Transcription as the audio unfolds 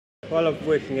Well, I love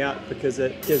working out because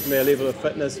it gives me a level of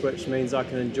fitness which means I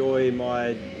can enjoy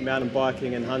my mountain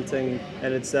biking and hunting,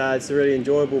 and it's a really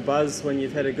enjoyable buzz when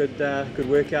you've had a good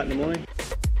workout in the morning.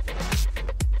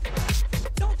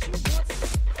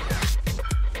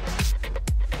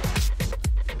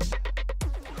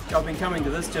 I've been coming to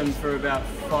this gym for about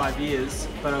 5 years,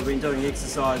 but I've been doing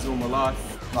exercise all my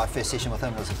life. My first session with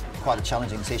him was quite a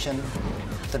challenging session.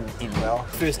 Didn't end well.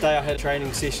 First day I had a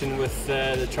training session with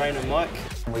the trainer Mike.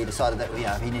 We decided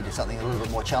that he needed something a little bit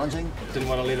more challenging. Didn't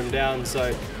want to let him down,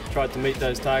 so tried to meet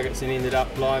those targets and ended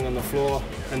up lying on the floor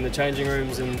in the changing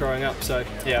rooms and throwing up. So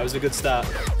yeah, it was a good start.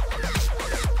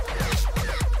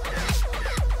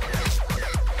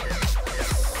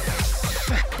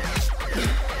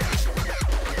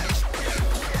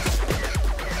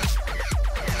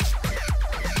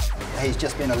 He's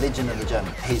just been a legend in the gym.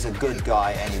 He's a good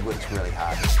guy and he works really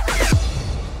hard.